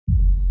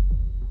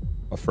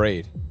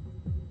Afraid.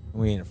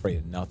 We ain't afraid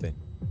of nothing.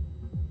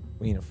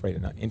 We ain't afraid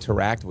of nothing.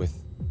 Interact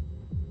with.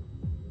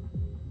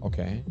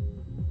 Okay.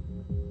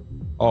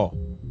 Oh.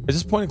 Is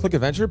this point and click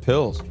adventure?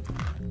 Pills.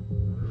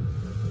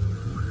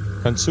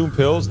 Consume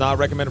pills. Not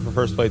recommended for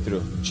first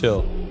playthrough.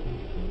 Chill.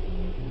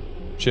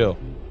 Chill.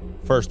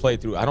 First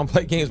playthrough. I don't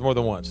play games more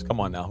than once. Come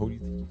on now. Who do you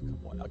think?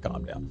 Come on now.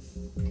 Calm down.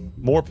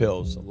 More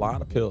pills. A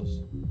lot of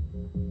pills.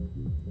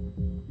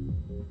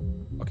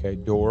 Okay.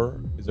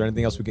 Door. Is there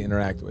anything else we can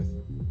interact with?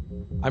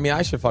 I mean,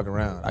 I should fuck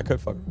around. I could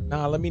fuck around.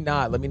 Nah, let me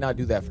not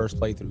do that first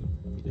playthrough.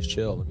 Let me just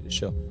chill. Let me just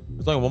chill.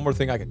 There's only one more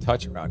thing I can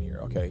touch around here.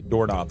 Okay.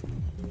 Doorknob.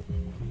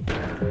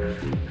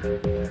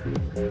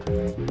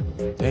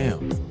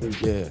 Damn.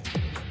 Yeah.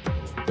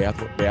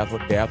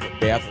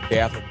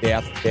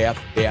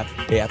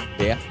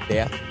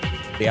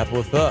 Bath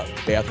what's up?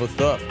 Bath what's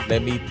up?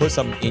 Let me put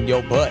something in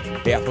your butt.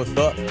 Bath what's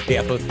up?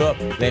 Bath what's up?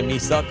 Let me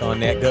suck on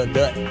that gut.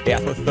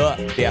 Bath what's up?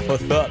 Bath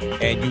what's up?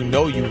 And you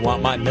know you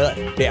want my nut.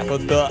 Bath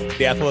what's up?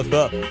 Bath what's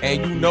up?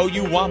 And you know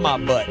you want my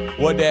butt.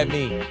 What that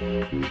mean?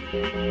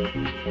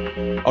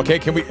 Okay,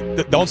 can we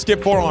don't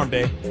skip forearm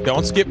day.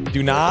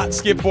 Do not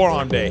skip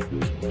forearm day.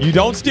 You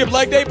don't skip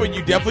leg day, but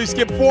you definitely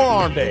skip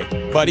forearm day,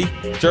 buddy.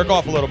 Jerk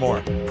off a little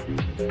more.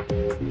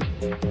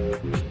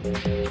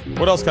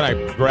 What else can I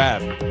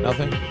grab?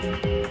 Nothing.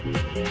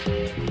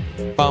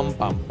 Bum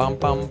bum bum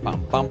bum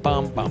bum bum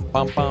bum bum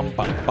bum bum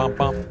bum bum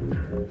bum.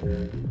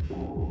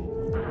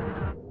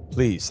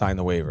 Please sign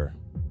the waiver.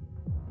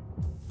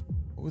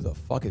 Who the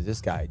fuck is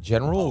this guy?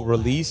 General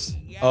release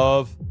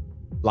of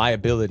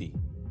liability.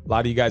 A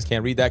lot of you guys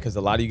can't read that because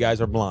a lot of you guys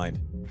are blind.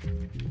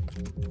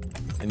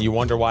 And you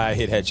wonder why I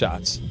hit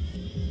headshots.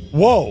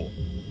 Whoa.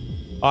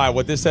 All right,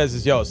 what this says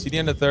is, yo, CD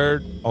in the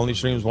third only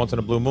streams once in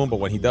a blue moon, but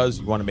when he does,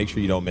 you want to make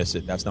sure you don't miss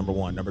it. That's number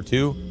one. Number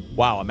two,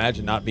 wow,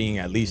 imagine not being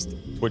at least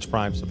Twitch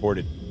Prime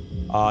supported.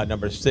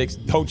 Number six,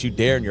 don't you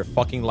dare in your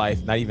fucking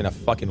life, not even a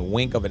fucking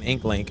wink of an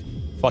ink link,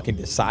 fucking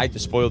decide to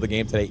spoil the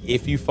game today.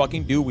 If you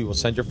fucking do, we will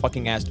send your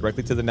fucking ass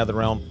directly to the nether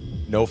realm.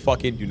 No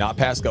fucking, do not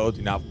pass go,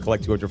 do not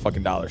collect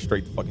 $200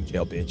 straight to fucking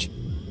jail, bitch.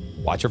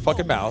 Watch your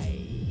fucking mouth.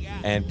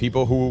 And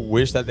people who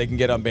wish that they can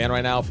get unbanned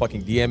right now,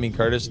 fucking DMing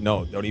Curtis,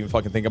 no, don't even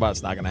fucking think about it.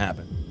 It's not going to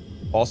happen.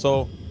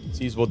 Also,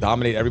 Ceez will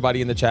dominate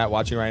everybody in the chat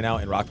watching right now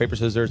in rock, paper,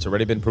 scissors. It's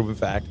already been proven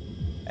fact.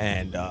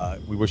 And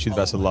we wish you the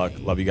best of luck.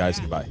 Love you guys.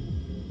 Goodbye.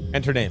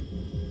 Enter name.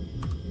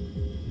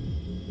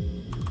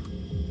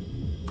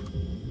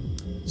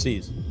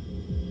 Ceez.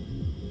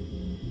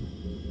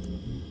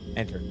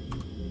 Enter.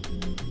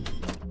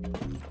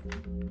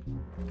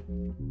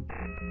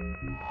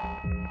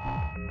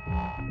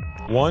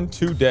 One,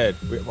 two dead.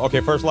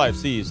 Okay, first life,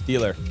 Ceez,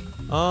 dealer.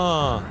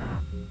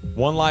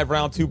 One live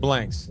round, 2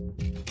 blanks.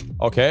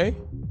 Okay.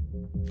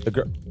 The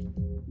girl.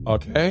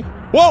 Okay.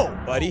 Whoa,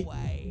 buddy.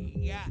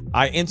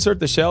 I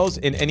insert the shells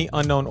in any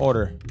unknown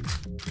order.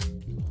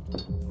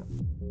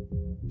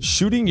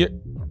 Shooting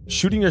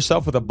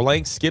yourself with a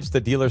blank skips the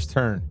dealer's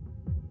turn.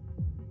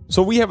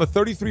 So we have a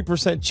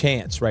 33%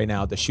 chance right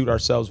now to shoot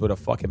ourselves with a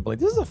fucking blank.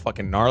 This is a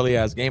fucking gnarly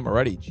ass game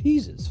already.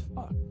 Jesus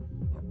fuck.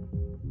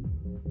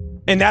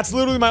 And that's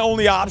literally my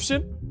only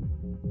option?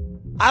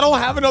 I don't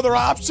have another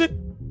option?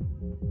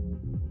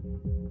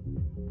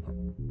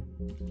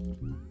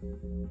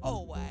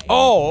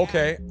 Oh,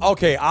 okay.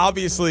 Okay,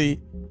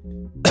 obviously.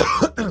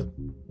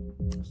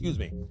 Excuse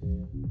me.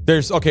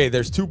 There's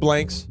 2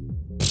 blanks.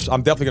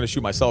 I'm definitely going to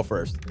shoot myself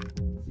first.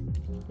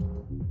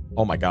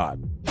 Oh my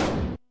God.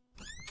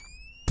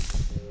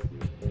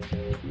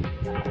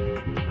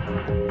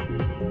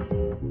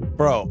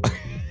 Bro.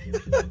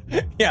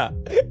 Yeah.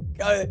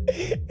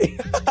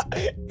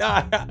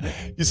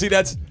 You see,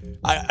 that's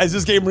is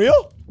this game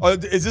real? Or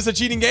is this a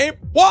cheating game?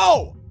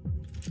 Whoa!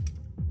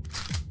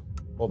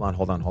 Hold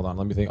on.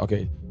 Let me think.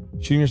 Okay.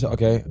 Shooting yourself.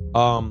 Okay.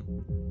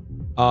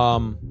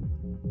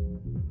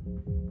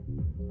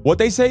 What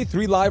they say?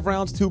 3 live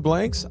rounds, 2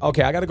 blanks?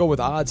 Okay, I gotta go with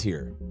odds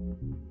here.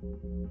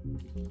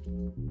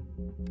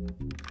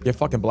 Get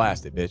fucking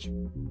blasted, bitch.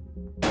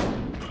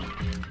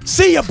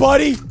 See ya,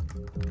 buddy!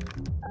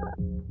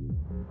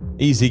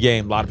 Easy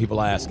game, a lot of people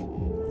ask.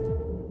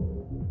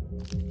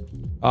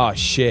 Oh,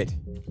 shit.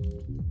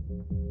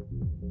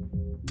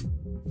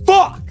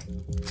 Fuck!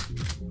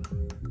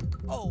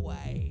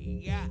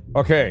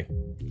 Okay.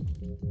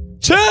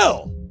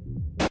 Chill!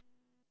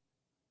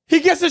 He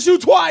gets to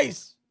shoot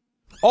twice!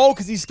 Oh,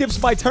 because he skips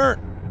my turn.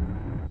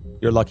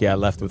 You're lucky I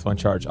left with 1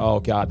 charge. Oh,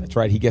 God, that's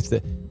right. He gets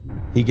to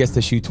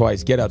shoot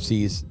twice. Get up,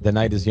 Ceez. The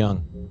night is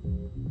young.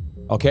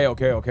 Okay. All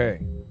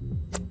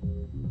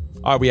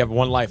right, we have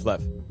 1 life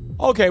left.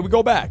 Okay, we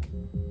go back.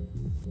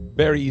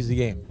 Very easy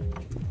game.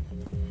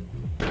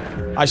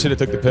 I should have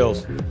took the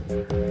pills.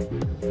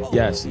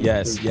 Yes.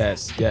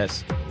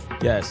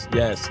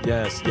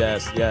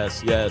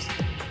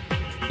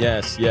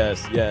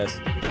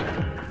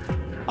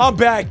 I'm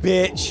back,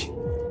 bitch.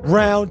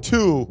 Round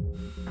 2.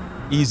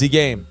 Easy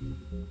game.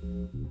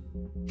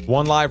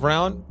 1 live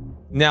round.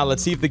 Now,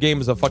 let's see if the game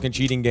is a fucking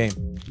cheating game.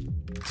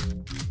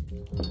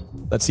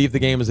 Let's see if the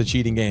game is a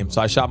cheating game.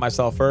 So I shot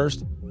myself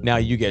first. Now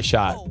you get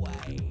shot,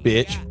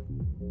 bitch.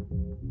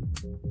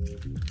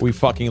 We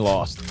fucking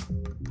lost.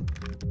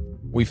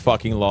 We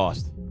fucking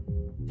lost.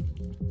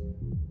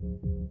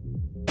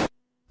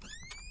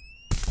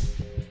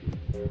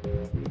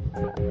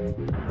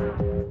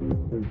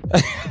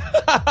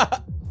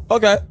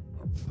 Okay.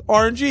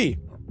 RNG.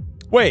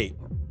 Wait.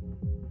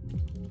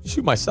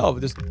 Shoot myself.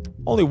 There's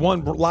only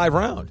one live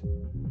round.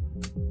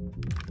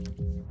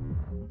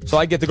 So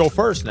I get to go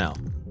first now.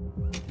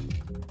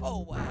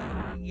 Oh,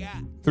 yeah.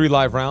 3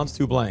 live rounds,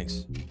 2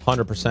 blanks.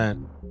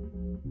 100%.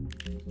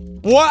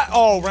 What?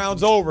 Oh,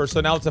 round's over.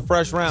 So now it's a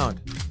fresh round.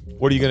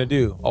 What are you going to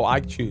do? Oh, I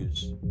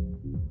choose.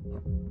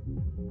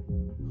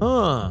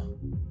 Huh.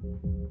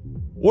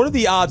 What are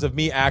the odds of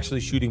me actually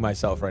shooting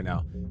myself right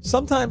now?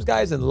 Sometimes,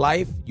 guys, in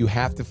life, you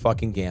have to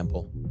fucking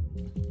gamble.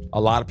 A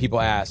lot of people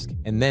ask.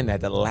 And then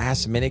at the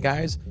last minute,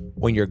 guys,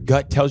 when your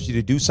gut tells you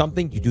to do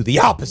something, you do the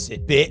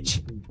opposite,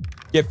 bitch.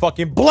 Get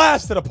fucking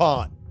blasted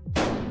upon.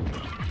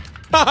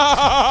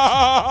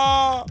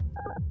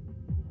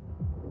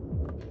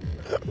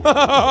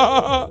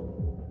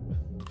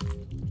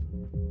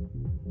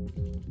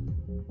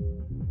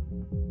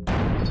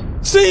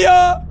 See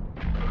ya.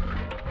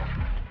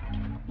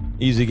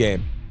 Easy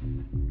game.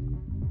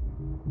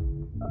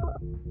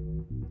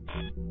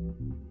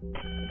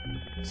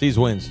 Ceez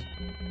wins.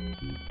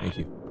 Thank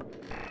you.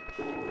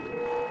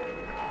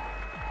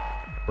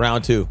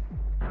 Round 2.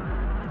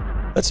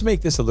 Let's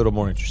make this a little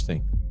more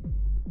interesting.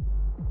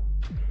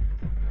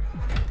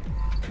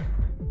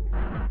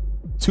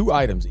 2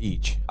 items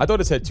each. I thought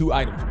it said 2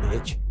 items,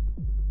 bitch.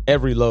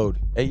 Every load.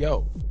 Hey,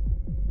 yo.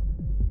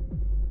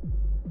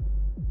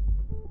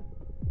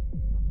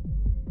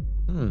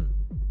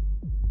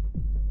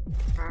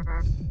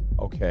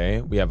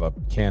 Okay, we have a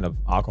can of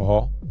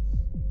alcohol.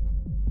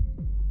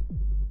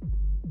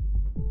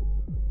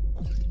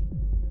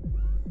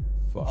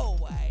 Fuck.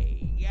 Oh,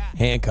 yeah.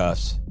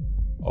 Handcuffs.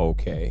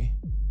 Okay.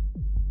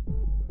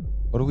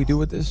 What do we do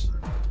with this?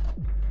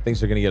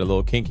 Things are gonna get a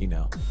little kinky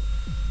now.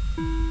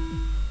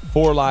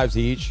 4 lives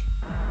each.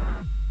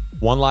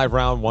 1 live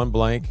round, 1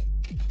 blank.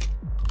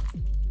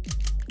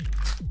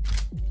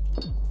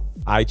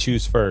 I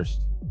choose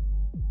first.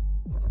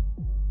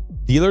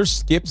 Dealer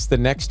skips the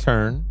next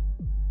turn.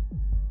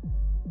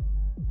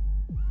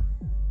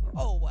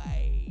 Oh,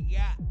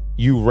 yeah.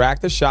 You rack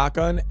the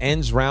shotgun,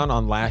 ends round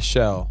on last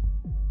shell.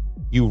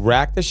 You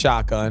rack the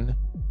shotgun,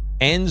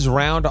 ends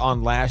round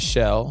on last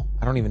shell.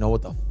 I don't even know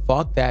what the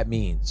fuck that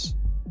means.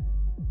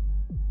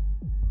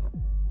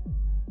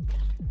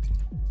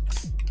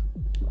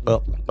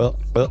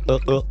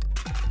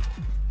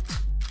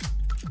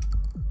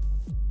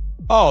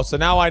 Oh, so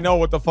now I know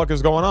what the fuck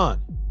is going on.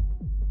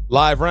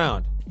 Live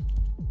round.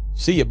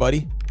 See ya,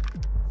 buddy.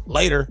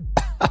 Later.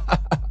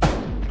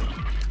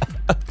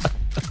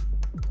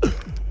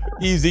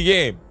 Easy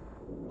game.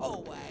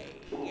 Oh,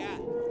 yeah.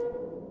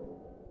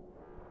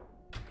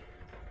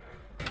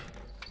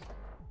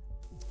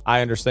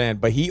 I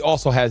understand, but he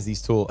also has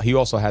these tools. He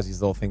also has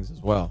these little things as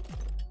well.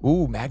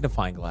 Ooh,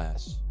 magnifying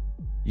glass.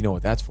 You know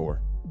what that's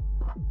for.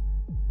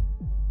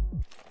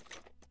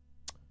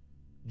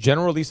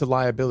 General release of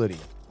liability.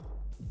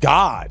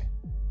 God.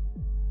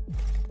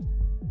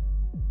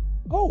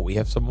 Oh, we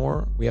have some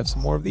more. We have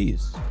some more of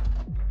these.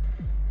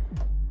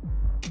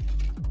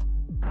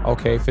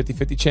 Okay,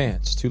 50-50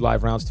 chance. 2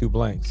 live rounds, 2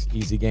 blanks.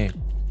 Easy game.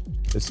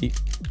 Does he?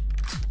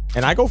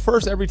 And I go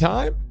first every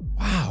time?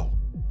 Wow.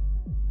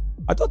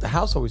 I thought the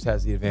house always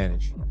has the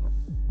advantage.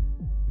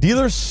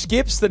 Dealer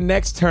skips the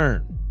next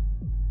turn.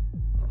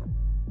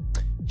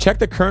 Check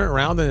the current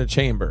round in the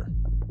chamber.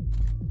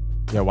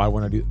 Yeah, why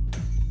wouldn't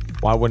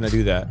I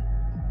do that?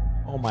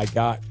 Oh my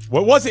God.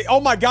 What was it? Oh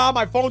my God,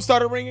 my phone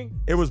started ringing.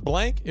 It was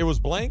blank. It was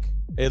blank.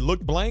 It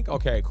looked blank.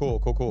 Okay,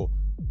 cool.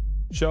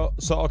 So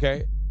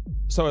okay.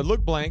 So it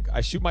looked blank.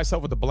 I shoot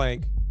myself with the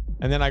blank,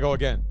 and then I go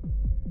again.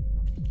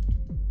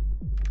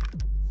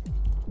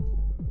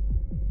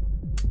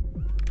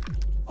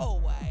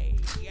 Oh,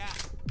 yeah.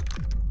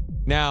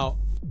 Now,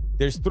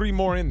 there's 3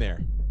 more in there.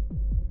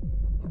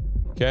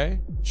 Okay?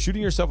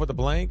 Shooting yourself with the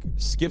blank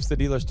skips the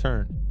dealer's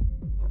turn.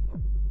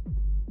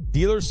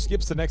 Dealer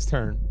skips the next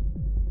turn.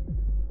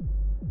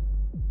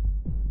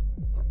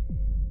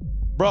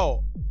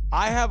 Bro,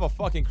 I have a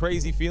fucking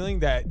crazy feeling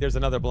that there's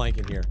another blank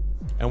in here.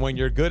 And when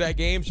you're good at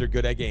games, you're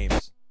good at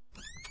games.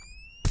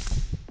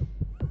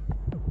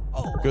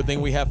 Oh, good thing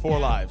we have 4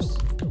 lives.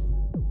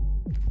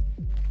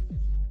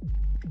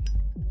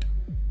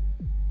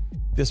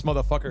 This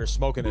motherfucker is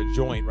smoking a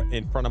joint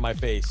in front of my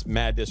face.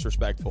 Mad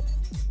disrespectful.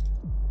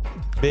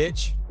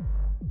 Bitch,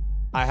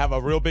 I have a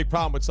real big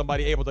problem with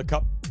somebody able to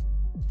cup.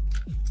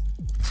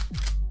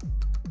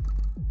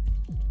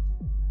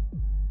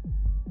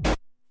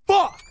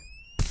 Fuck!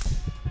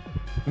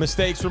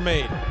 Mistakes were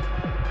made.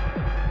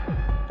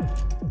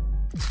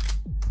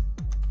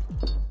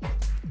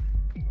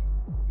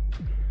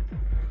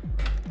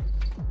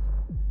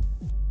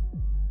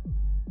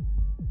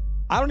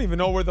 I don't even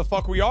know where the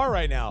fuck we are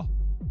right now.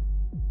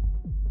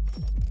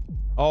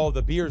 Oh,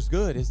 the beer's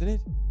good, isn't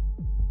it?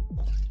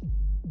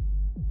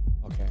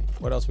 Okay,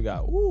 what else we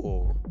got?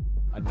 Ooh,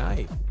 a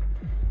knife.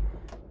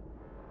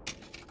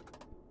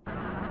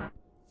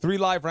 3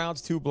 live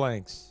rounds, 2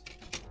 blanks.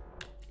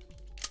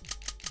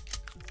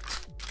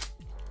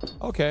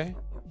 Okay.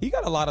 He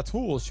got a lot of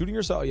tools. Shooting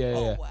yourself.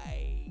 Yeah.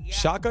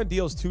 Shotgun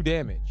deals 2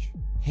 damage.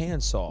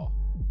 Handsaw.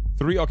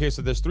 3. Okay,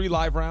 so there's 3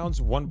 live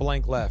rounds, 1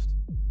 blank left.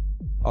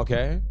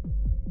 Okay.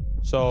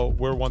 So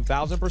we're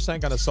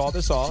 1000% gonna saw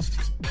this off.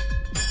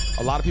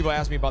 A lot of people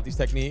ask me about these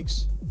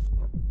techniques.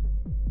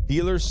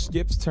 Dealer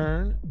skips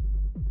turn.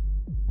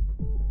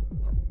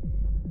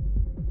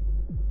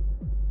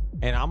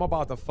 And I'm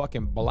about to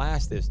fucking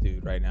blast this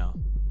dude right now.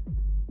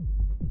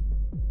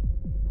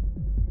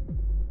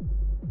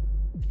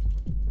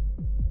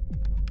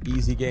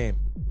 Easy game.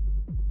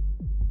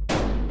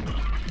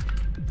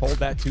 Hold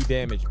that 2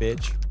 damage,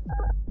 bitch.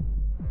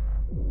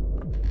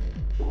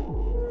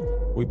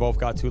 We both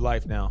got 2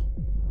 life now.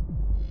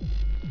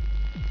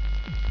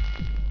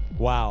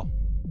 Wow.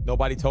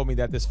 Nobody told me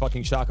that this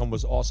fucking shotgun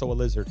was also a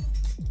lizard.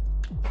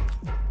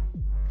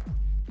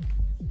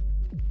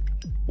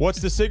 What's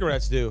the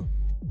cigarettes do?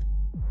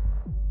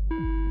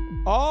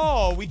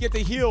 Oh, we get to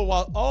heal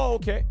while... Oh,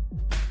 okay.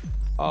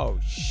 Oh,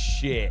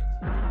 shit.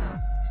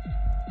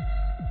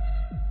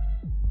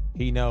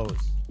 He knows.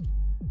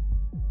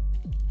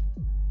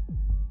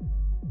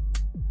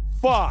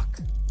 Fuck.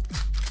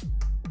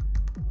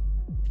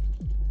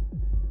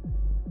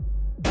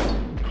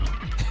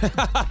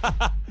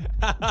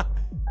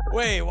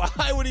 Wait,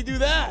 why would he do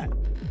that?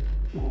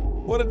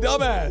 What a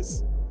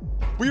dumbass.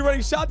 We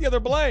already shot the other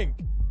blank.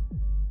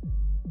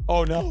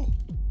 Oh, no.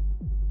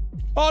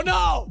 Oh,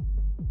 no.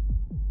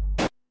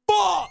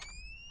 Fuck.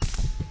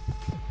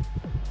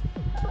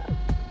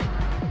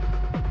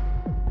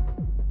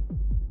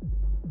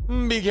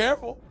 Be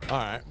careful. All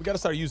right, we got to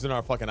start using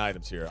our fucking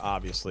items here,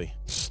 obviously.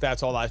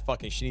 That's all I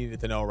fucking needed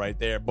to know right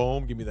there.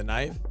 Boom, give me the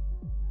knife.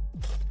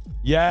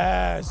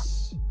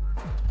 Yes.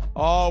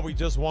 Oh, we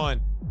just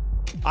won.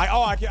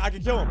 I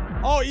can kill him.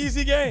 Oh,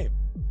 easy game.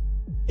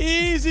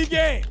 Easy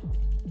game.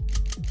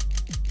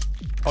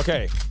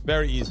 Okay,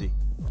 very easy.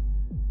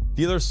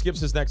 Dealer skips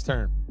his next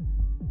turn.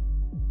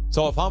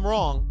 So if I'm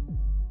wrong,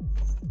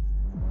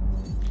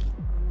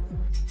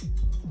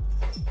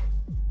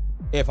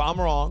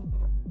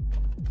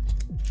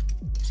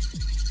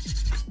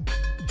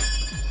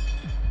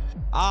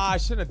 I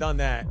shouldn't have done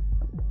that.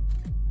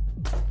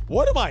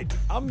 What am I?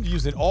 I'm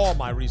using all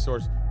my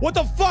resources. What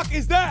the fuck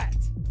is that?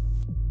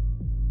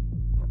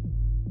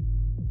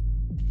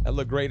 That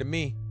looked great to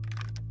me.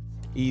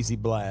 Easy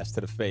blast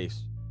to the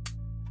face.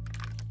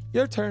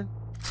 Your turn.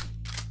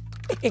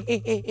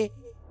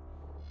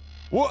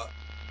 What?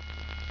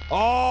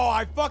 Oh,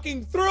 I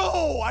fucking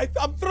threw.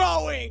 I'm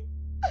throwing.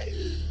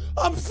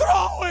 I'm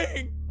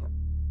throwing.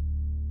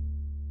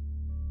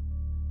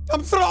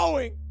 I'm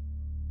throwing.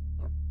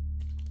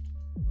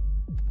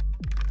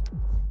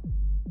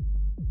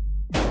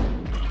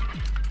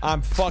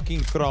 I'm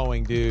fucking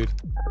throwing, dude.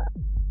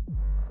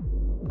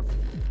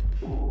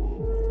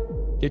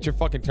 Get your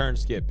fucking turn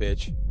skip,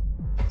 bitch.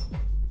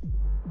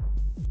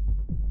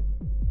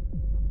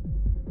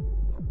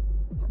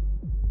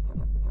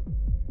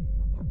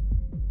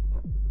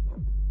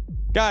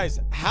 Guys,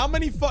 how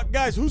many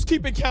guys, who's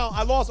keeping count?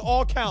 I lost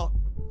all count.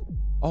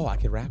 Oh, I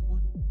can rack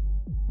one?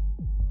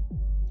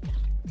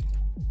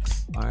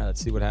 All right,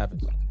 let's see what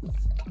happens.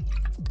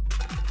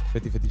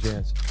 50-50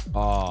 chance.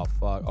 Oh,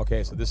 fuck.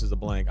 Okay, so this is a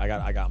blank. I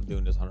got him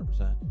doing this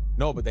 100%.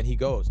 No, but then he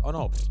goes. Oh,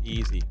 no.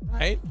 Easy.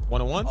 Right?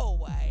 1-on-1?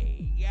 Oh,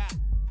 way. Yeah.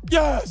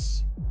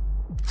 Yes!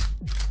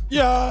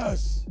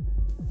 Yes!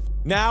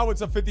 Now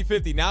it's a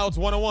 50-50. Now it's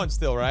 1-on-1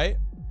 still, right?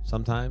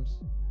 Sometimes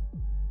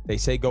they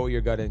say go with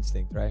your gut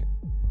instinct, right?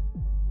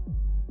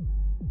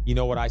 You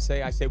know what I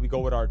say? I say we go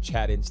with our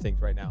chat instinct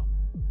right now.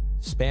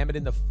 Spam it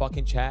in the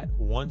fucking chat.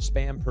 1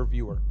 spam per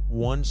viewer.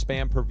 1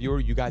 spam per viewer.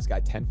 You guys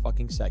got 10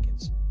 fucking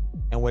seconds.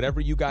 And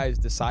whatever you guys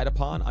decide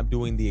upon, I'm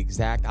doing the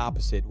exact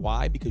opposite.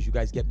 Why? Because you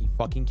guys get me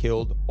fucking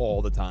killed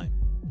all the time.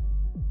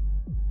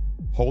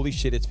 Holy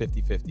shit, it's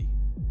 50-50.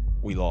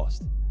 We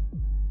lost.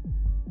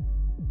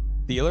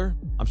 Dealer,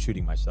 I'm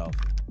shooting myself.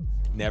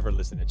 Never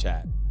listen to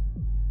chat.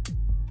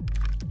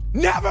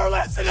 Never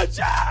listen to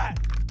chat!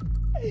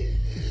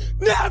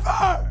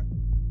 Never!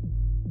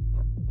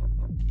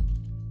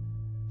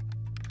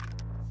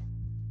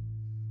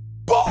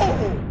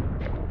 Boom!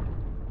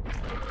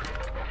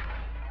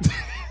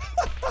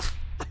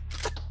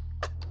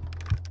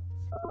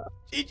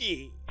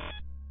 GG.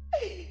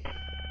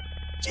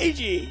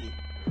 GG.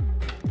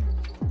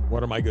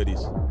 What are my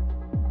goodies?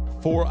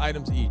 4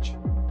 items each.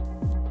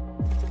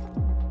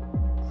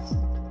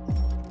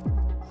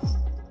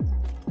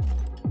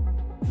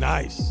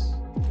 Nice.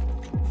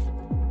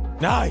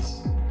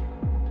 Nice.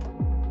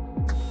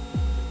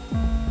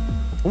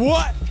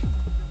 What?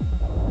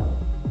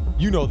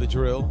 You know the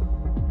drill.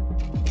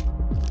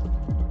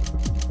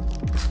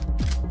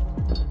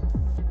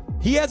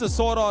 He has a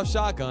sawed-off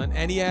shotgun,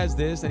 and he has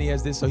this, and he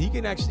has this, so he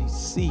can actually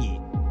see.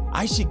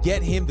 I should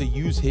get him to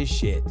use his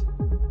shit.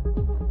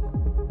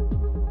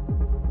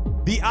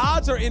 The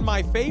odds are in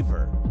my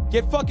favor.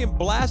 Get fucking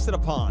blasted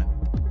upon,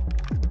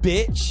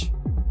 bitch.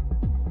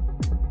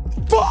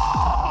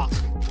 Fuck!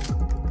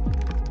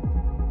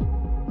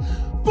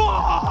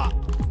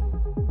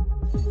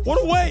 What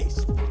a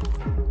waste.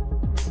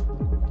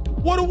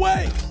 What a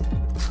waste.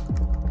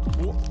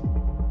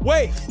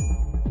 Wait.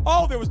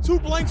 Oh, there was 2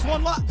 blanks,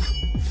 1 lot.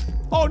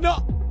 Oh,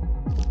 no.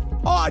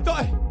 Oh, I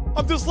thought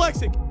I'm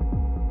dyslexic.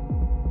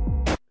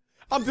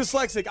 I'm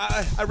dyslexic.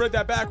 I read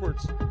that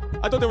backwards.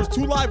 I thought there was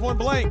 2 live, 1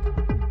 blank.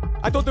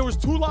 I thought there was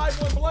 2 live,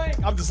 1 blank.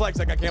 I'm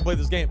dyslexic. I can't play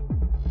this game.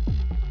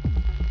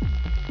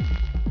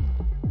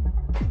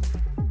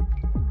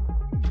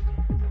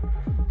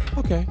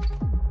 Okay.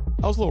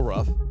 That was a little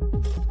rough.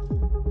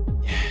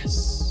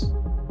 Yes.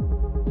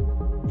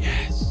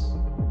 Yes.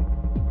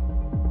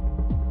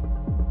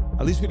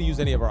 At least we didn't use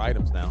any of our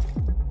items now.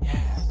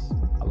 Yes.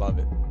 I love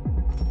it.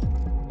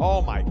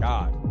 Oh my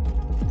God.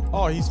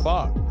 Oh, he's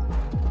fucked.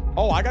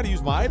 Oh, I got to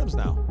use my items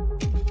now.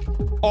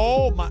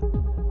 Oh my.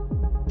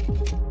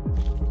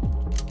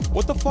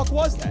 What the fuck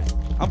was that?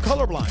 I'm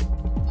colorblind.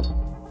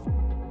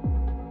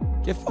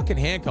 Get fucking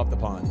handcuffed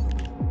upon.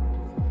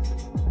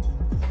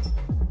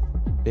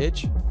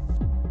 Bitch.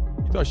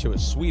 You thought shit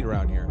was sweet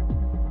around here.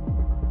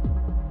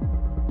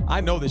 I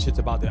know this shit's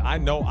about to. I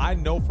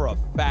know for a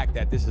fact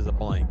that this is a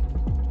blank.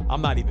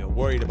 I'm not even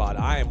worried about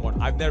it.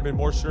 I've never been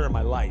more sure in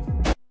my life.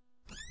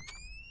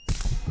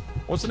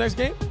 What's the next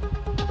game?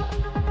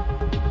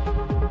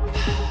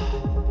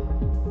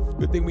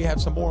 Good thing we have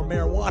some more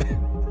marijuana.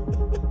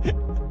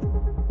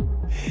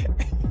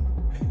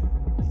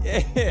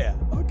 Yeah.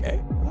 Okay.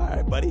 All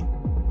right, buddy.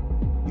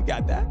 You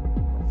got that.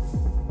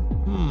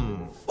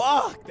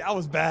 Fuck. That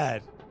was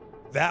bad.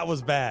 That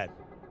was bad.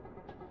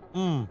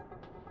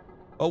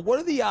 But what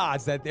are the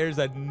odds that there's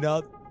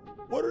another?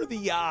 What are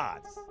the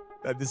odds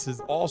that this is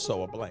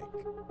also a blank?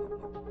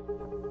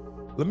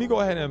 Let me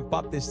go ahead and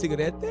pop this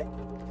cigarette.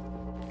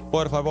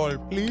 Por favor,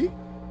 please.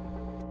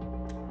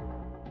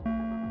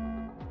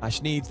 I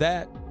needs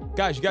that.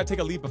 Guys, you gotta take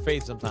a leap of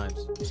faith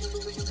sometimes.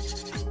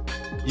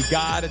 You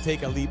gotta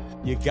take a leap.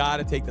 You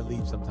gotta take the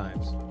leap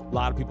sometimes. A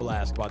lot of people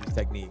ask about these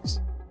techniques.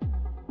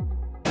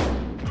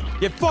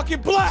 Get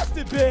fucking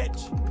blasted,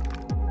 bitch!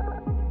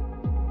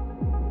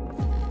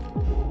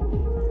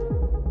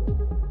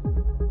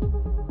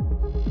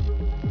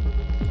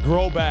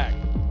 Grow back.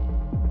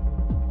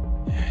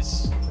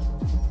 Yes.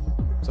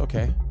 It's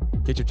okay.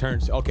 Get your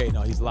turns. Okay,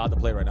 no, he's allowed to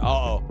play right now.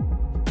 Uh-oh.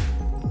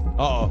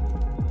 Uh-oh.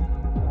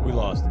 We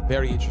lost.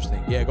 Very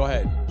interesting. Yeah, go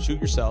ahead. Shoot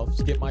yourself.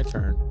 Skip my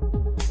turn.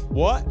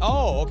 What?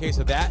 Oh, okay,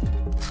 so that.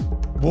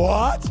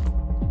 What?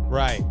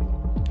 Right.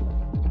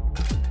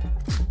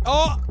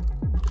 Oh!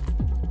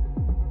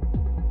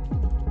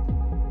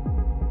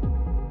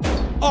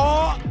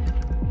 Oh!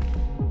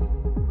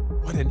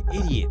 What an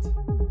idiot.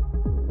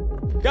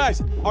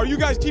 Guys, are you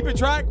guys keeping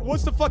track?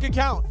 What's the fucking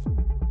count?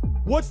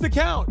 What's the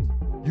count?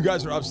 You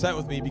guys are upset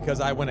with me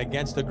because I went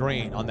against the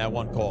grain on that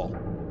one call.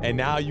 And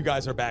now you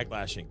guys are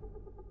backlashing.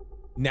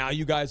 Now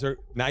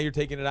you're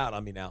taking it out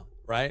on me now,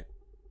 right?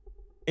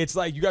 It's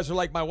like you guys are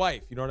like my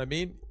wife, you know what I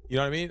mean? You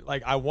know what I mean?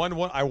 Like I won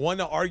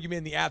the argument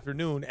in the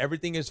afternoon.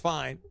 Everything is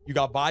fine. You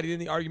got bodied in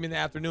the argument in the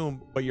afternoon,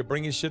 but you're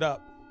bringing shit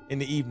up in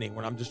the evening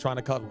when I'm just trying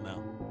to cuddle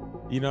now.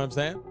 You know what I'm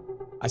saying?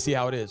 I see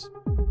how it is.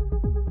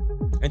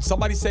 And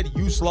somebody said,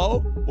 you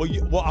slow?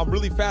 Well, I'm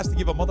really fast to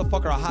give a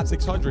motherfucker a hot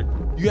 600.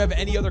 You have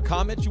any other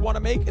comments you want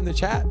to make in the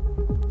chat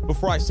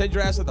before I send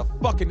your ass to the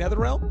fucking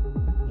netherrealm?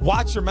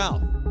 Watch your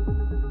mouth.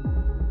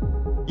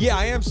 Yeah,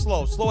 I am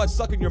slow. Slow at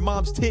sucking your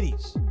mom's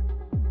titties.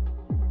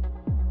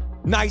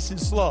 Nice and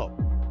slow.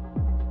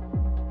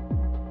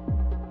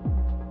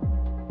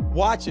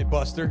 Watch it,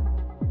 Buster.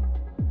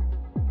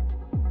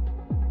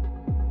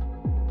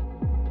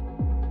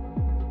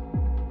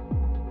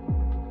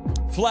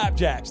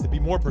 Flapjacks, to be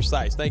more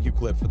precise. Thank you,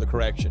 Clip, for the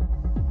correction.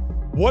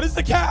 What is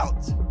the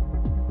count?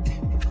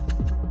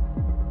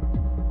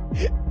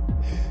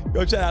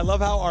 Yo, chat, I love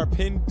how our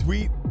pinned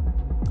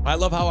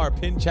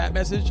chat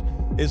message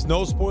is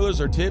no spoilers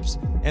or tips,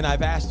 and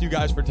I've asked you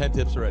guys for 10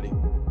 tips already.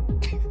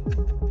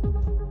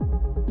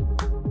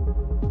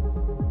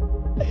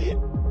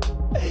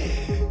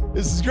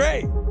 This is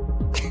great.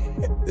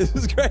 This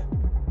is great.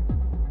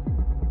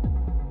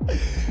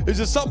 There's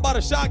just something about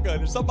a shotgun.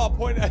 There's something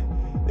about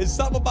it's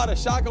something about a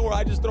shotgun where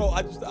I'm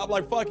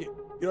like, fuck it.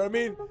 You know what I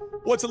mean?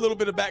 What's a little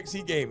bit of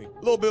backseat gaming? A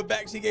little bit of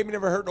backseat gaming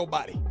never hurt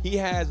nobody. He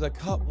has a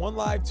cup, 1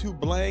 live, 2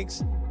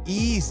 blanks.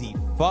 Easy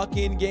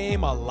fucking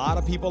game. A lot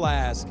of people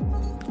ask.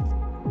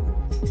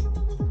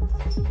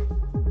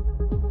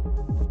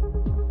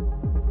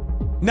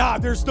 Nah,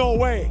 there's no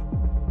way.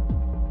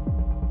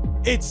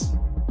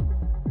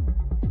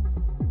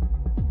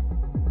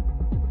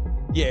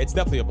 Yeah, it's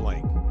definitely a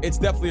blank. It's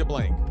definitely a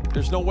blank.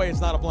 There's no way it's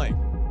not a blank.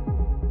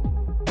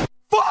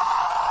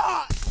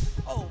 Fuck!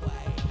 Oh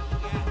my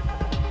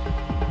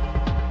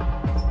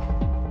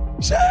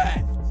God.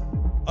 Shit!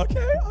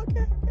 Okay.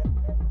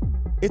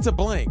 It's a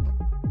blank.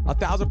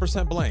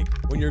 1000% blank.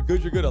 When you're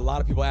good, you're good. A lot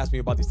of people ask me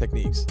about these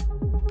techniques.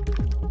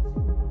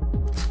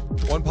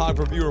 One pod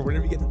per viewer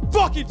whenever you get the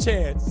fucking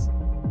chance.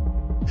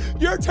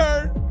 Your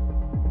turn.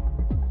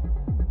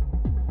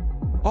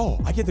 Oh,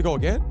 I get to go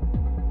again?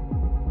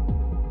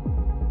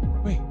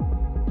 Wait,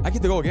 I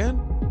get to go again?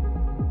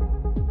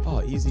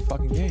 Oh, easy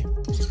fucking game.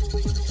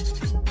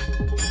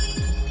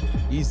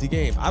 Easy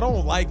game. I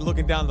don't like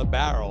looking down the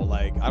barrel.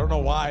 Like, I don't know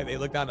why they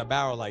look down the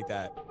barrel like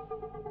that.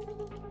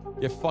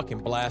 Get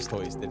fucking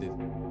Blastoise did it.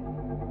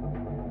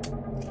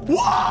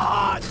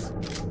 What?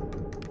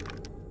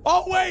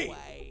 Oh, wait.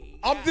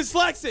 I'm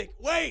dyslexic.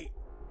 Wait.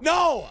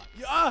 No.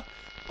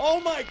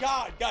 Oh, my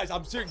God. Guys,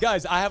 I'm serious.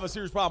 Guys, I have a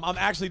serious problem. I'm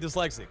actually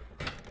dyslexic.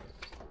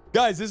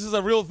 Guys, this is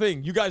a real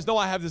thing. You guys know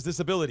I have this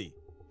disability.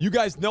 You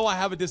guys know I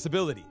have a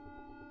disability.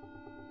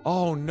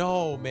 Oh,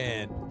 no,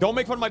 man. Don't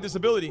make fun of my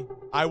disability.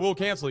 I will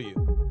cancel you.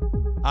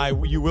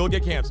 You will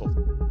get canceled.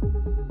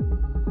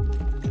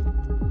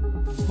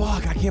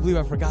 Fuck, I can't believe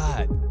I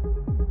forgot.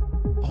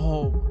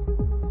 Oh,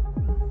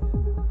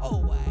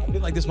 I've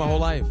been like this my whole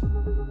life.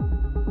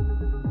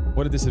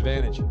 What a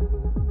disadvantage.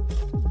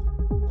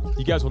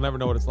 You guys will never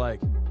know what it's like.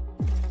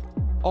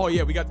 Oh,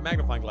 yeah, we got the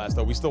magnifying glass,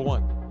 though. We still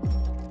won.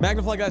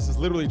 Magnifying glass is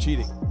literally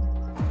cheating.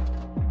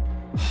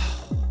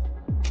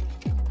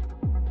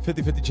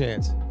 50-50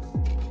 chance.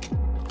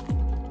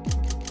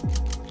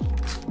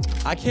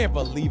 I can't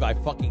believe I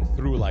fucking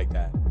threw like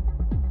that.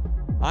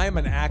 I am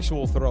an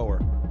actual thrower.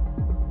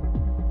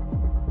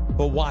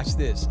 But watch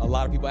this. A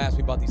lot of people ask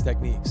me about these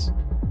techniques.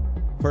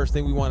 First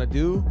thing we want to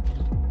do,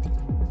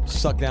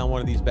 suck down one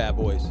of these bad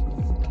boys.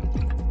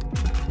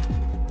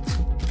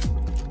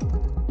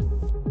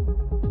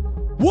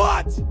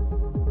 What?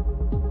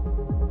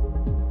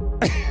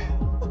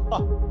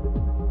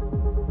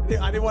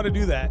 I didn't want to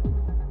do that.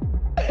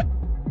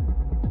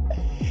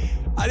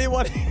 I didn't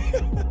want to.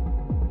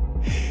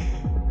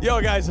 Yo,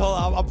 guys, hold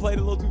on. I'm playing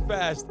a little too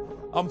fast.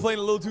 I'm playing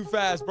a little too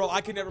fast, bro. I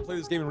can never play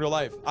this game in real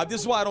life.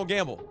 This is why I don't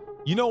gamble.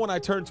 You know, when I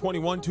turned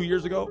 21 2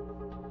 years ago,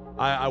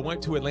 I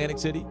went to Atlantic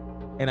City,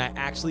 and I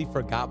actually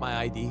forgot my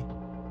ID.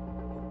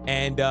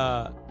 And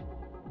I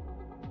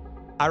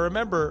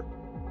remember,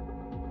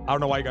 I don't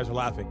know why you guys are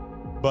laughing,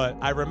 but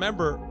I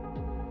remember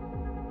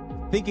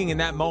thinking in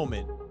that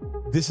moment,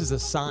 this is a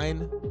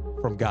sign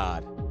from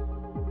God.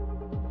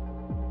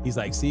 He's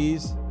like,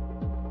 Ceez,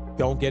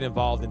 don't get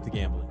involved into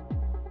gambling.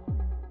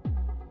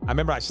 I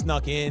remember I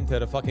snuck into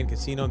the fucking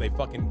casino and they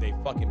fucking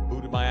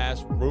booted my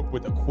ass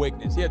with the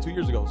quickness. Yeah, 2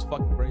 years ago. It was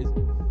fucking crazy.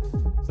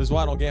 So this is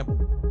why I don't gamble.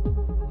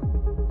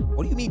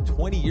 What do you mean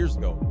 20 years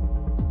ago?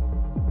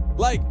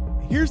 Like,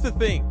 here's the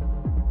thing.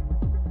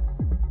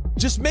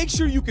 Just make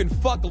sure you can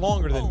fuck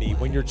longer than me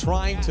when you're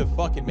trying to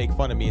fucking make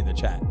fun of me in the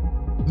chat.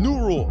 New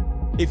rule.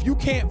 If you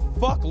can't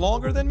fuck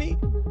longer than me,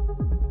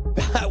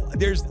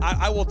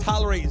 I will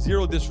tolerate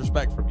zero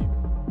disrespect from you.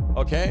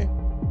 Okay?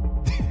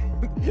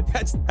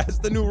 That's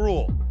the new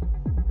rule.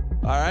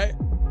 All right?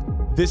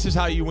 This is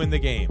how you win the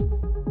game.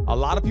 A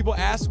lot of people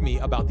ask me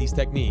about these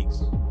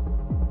techniques.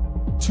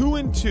 2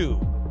 and 2.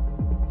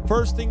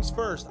 First things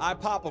first, I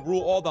pop a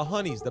rule all the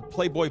honeys, the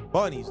Playboy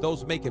bunnies,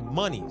 those making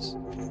monies.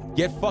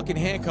 Get fucking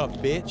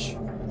handcuffed, bitch.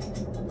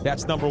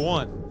 That's number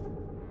 1.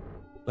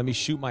 Let me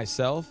shoot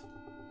myself.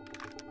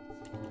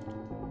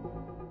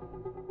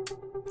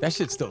 That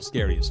shit's still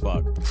scary as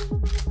fuck.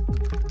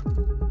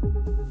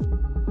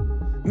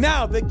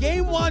 Now, the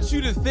game wants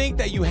you to think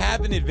that you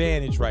have an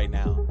advantage right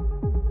now.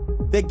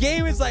 The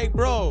game is like,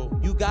 bro,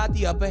 you got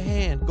the upper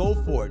hand. Go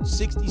for it.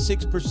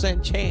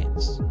 66%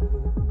 chance.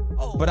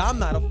 But I'm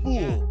not a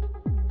fool.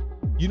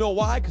 You know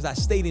why? Because I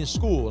stayed in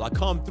school. I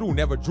come through,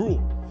 never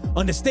drool.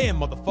 Understand,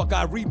 motherfucker,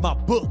 I read my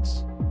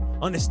books.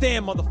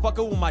 Understand,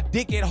 motherfucker, when my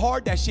dick get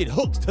hard, that shit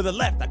hooks to the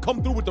left. I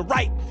come through with the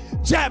right.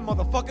 Jab,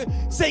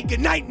 motherfucker. Say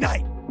goodnight,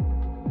 night.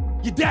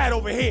 Your dad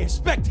over here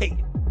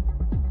spectating.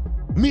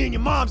 Me and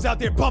your mom's out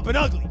there bumping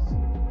uglies.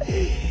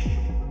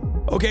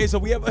 Okay, so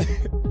we have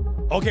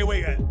okay,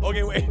 wait.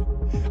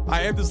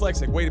 I am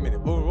dyslexic. Wait a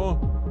minute.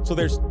 So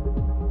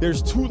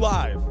there's 2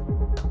 live.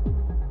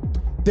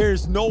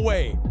 There's no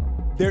way.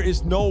 There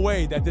is no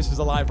way that this is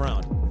a live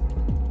round.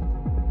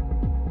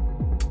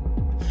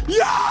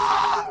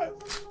 Yes!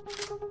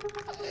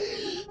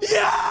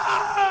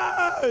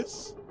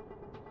 Yes!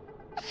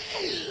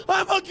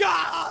 I'm a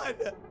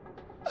god!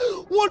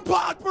 1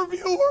 pod per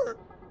viewer.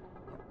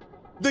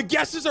 The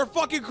guesses are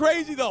fucking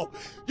crazy, though.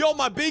 Yo,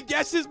 my big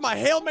guesses, my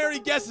Hail Mary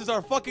guesses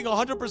are fucking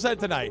 100%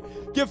 tonight.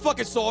 Get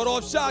fucking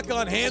sawed-off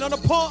shotgun, hand on the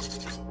pump.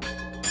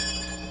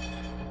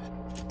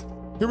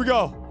 Here we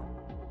go.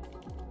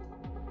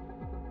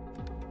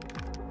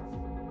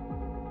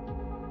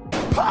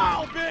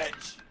 Pow,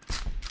 bitch!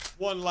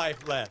 1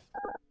 life left.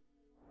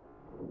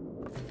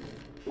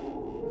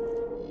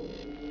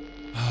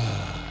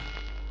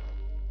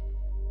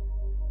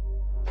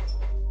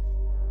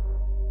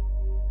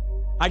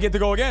 I get to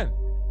go again.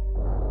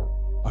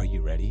 Are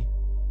you ready?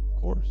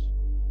 Of course.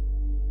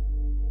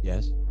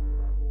 Yes.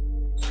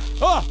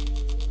 Ah!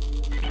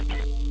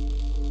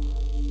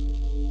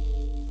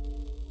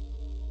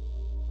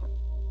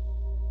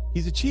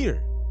 He's a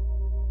cheater.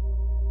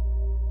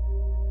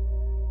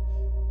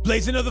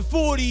 Blaze another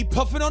 40,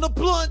 puffing on the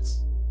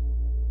blunts.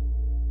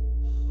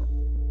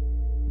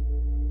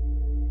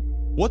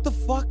 What the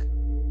fuck?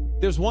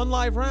 There's 1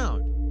 live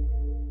round.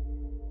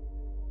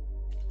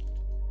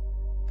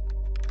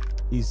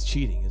 He's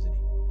cheating, isn't he?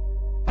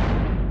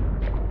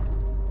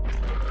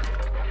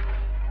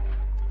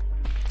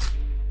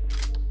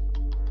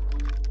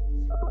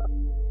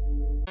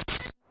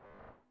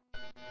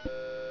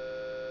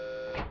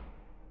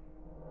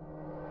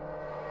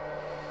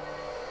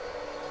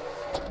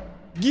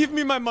 Give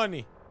me my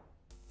money.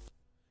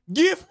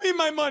 Give me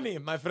my money,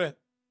 my friend.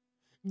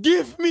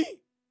 Give me.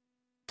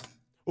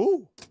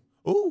 Ooh.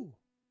 Ooh.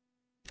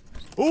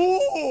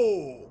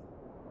 Ooh.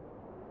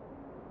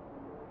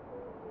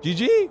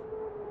 GG.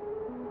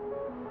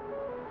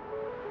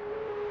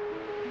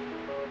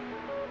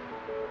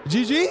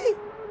 GG.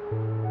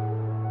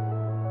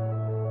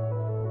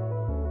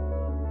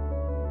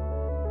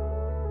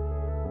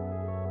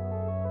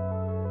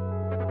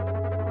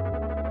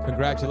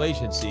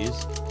 Congratulations,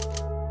 Ceez.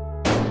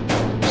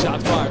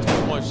 Shots fired,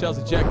 21 shells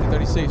ejected,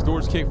 36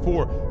 doors kicked,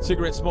 4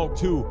 cigarette smoke,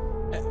 2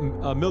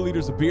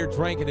 milliliters of beer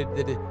drank, and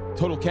the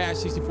total cash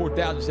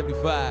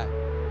 $64,075.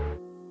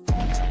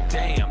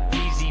 Damn,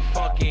 easy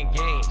fucking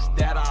games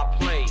that I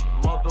play.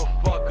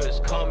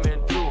 Motherfuckers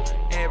coming through,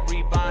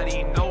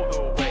 everybody know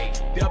the way.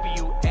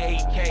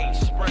 WAK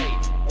spray,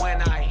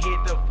 when I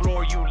hit the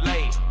floor you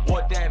lay.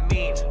 What that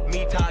mean?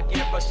 Me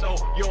talking for so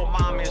your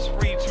mom is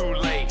free to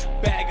lay.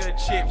 Bag of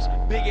chips,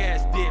 big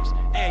ass dips,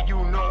 and you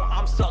know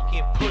I'm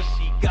sucking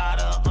pussy.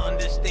 Gotta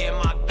understand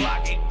my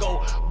Glock, it go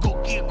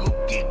gookie,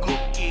 gookie,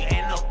 gookie,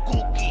 and a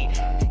cookie.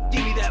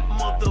 Give me that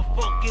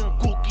motherfucking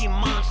cookie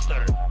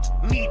monster.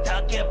 Me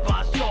talking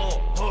for so,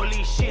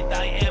 holy shit,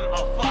 I am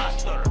a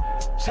foster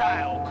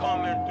child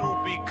coming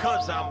through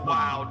because I'm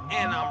wild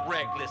and I'm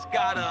reckless.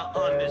 Gotta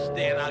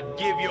understand, I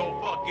give your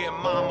fucking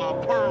mama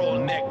a pearl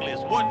necklace.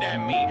 What that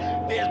mean?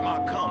 There's my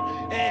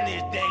cum and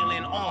it's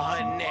dangling on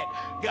her neck.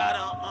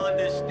 Gotta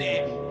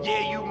understand,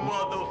 yeah, you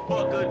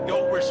motherfucker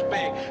don't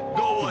respect.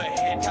 Go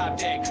ahead, top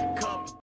deck, come